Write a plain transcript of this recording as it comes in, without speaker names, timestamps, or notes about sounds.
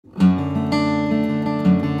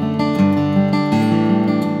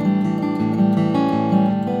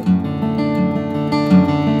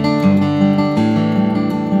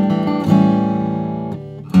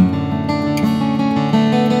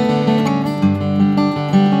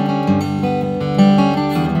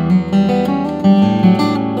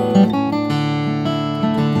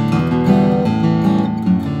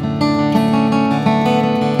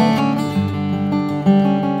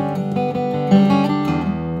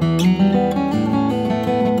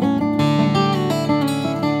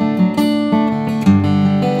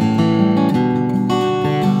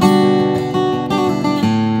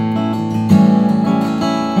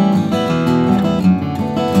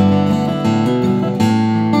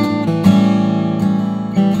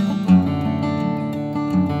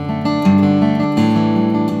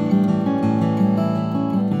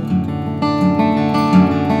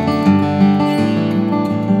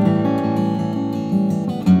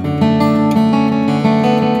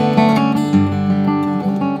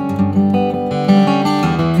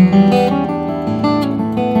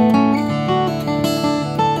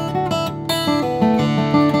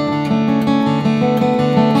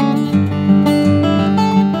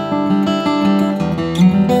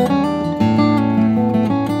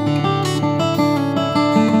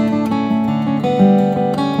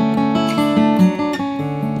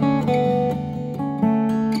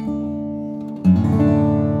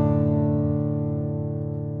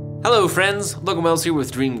Hello friends, Logan Wells here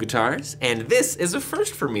with Dream Guitars, and this is a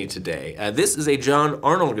first for me today. This is a John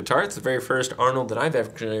Arnold guitar. It's the very first Arnold that I've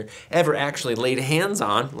ever actually laid hands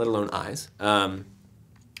on, let alone eyes. And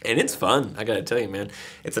it's fun, I gotta tell you, man.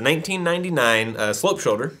 It's a 1999 slope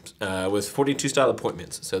shoulder with 42 style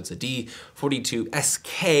appointments. So it's a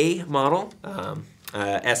D-42S model.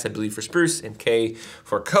 S, I believe, for Spruce, and K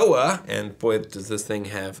for koa, and boy, does this thing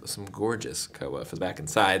have some gorgeous koa for the back and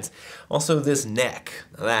sides. Also, this neck,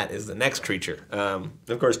 now that is the next creature.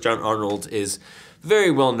 Of course, John Arnold is very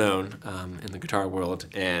well known in the guitar world,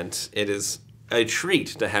 and it is a treat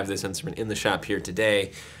to have this instrument in the shop here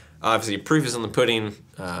today. Obviously, proof is in the pudding.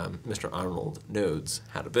 Mr. Arnold knows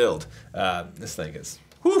how to build. This thing is,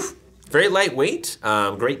 whew, very lightweight,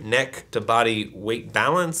 great neck to body weight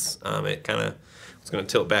balance. It kind of, it's going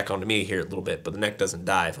to tilt back onto me here a little bit, but the neck doesn't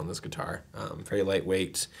dive on this guitar. Very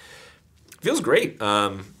lightweight. Feels great.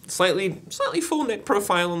 Slightly full neck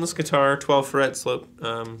profile on this guitar. 12 fret slope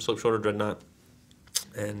shoulder dreadnought.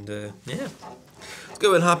 And yeah, let's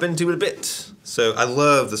go and hop into it a bit. So I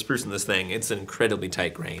love the spruce in this thing. It's incredibly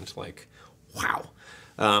tight grained. Like,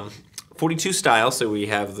 wow. 42 style, so we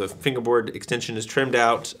have the fingerboard extension is trimmed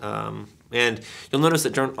out. And you'll notice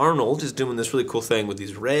that John Arnold is doing this really cool thing with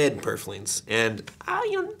these red purflings. And,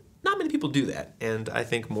 you know, not many people do that. And I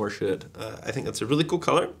think more should. I think that's a really cool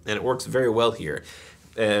color, and it works very well here.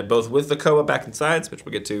 Both with the koa back and sides, which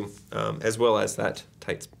we'll get to, as well as that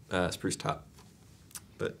tight spruce top.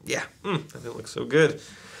 But yeah, I think it looks so good.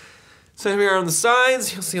 So here we are on the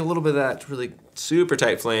sides. You'll see a little bit of that really super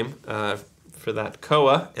tight flame for that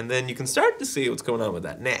koa. And then you can start to see what's going on with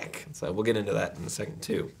that neck. So we'll get into that in a second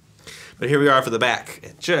too. But here we are for the back.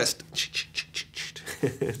 It just,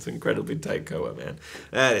 it's incredibly tight koa, man.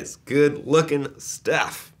 That is good looking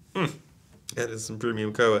stuff. That is some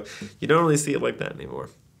premium koa. You don't really see it like that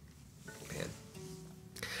anymore. Man.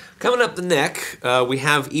 Coming up the neck, we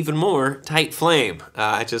have even more tight flame.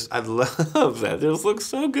 I love that. This looks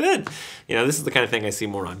so good. You know, this is the kind of thing I see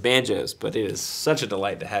more on banjos, but it is such a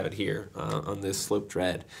delight to have it here on this slope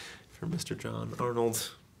dread from Mr. John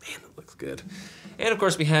Arnold. Man, that looks good. And of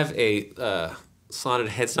course we have a slotted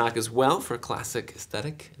headstock as well for classic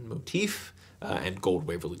aesthetic and motif, and gold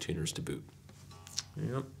Waverly tuners to boot.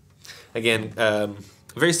 Yep. Again,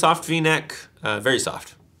 very soft V-neck, very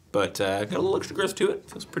soft, but got a little extra growth to it.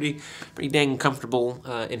 Feels pretty dang comfortable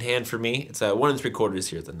in hand for me. It's 1 3/4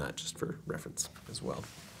 here at the nut, just for reference as well.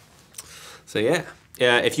 So yeah.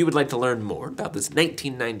 If you would like to learn more about this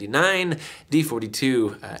 1999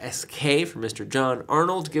 D-42 SK from Mr. John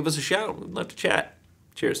Arnold, give us a shout. We'd love to chat.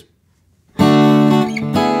 Cheers.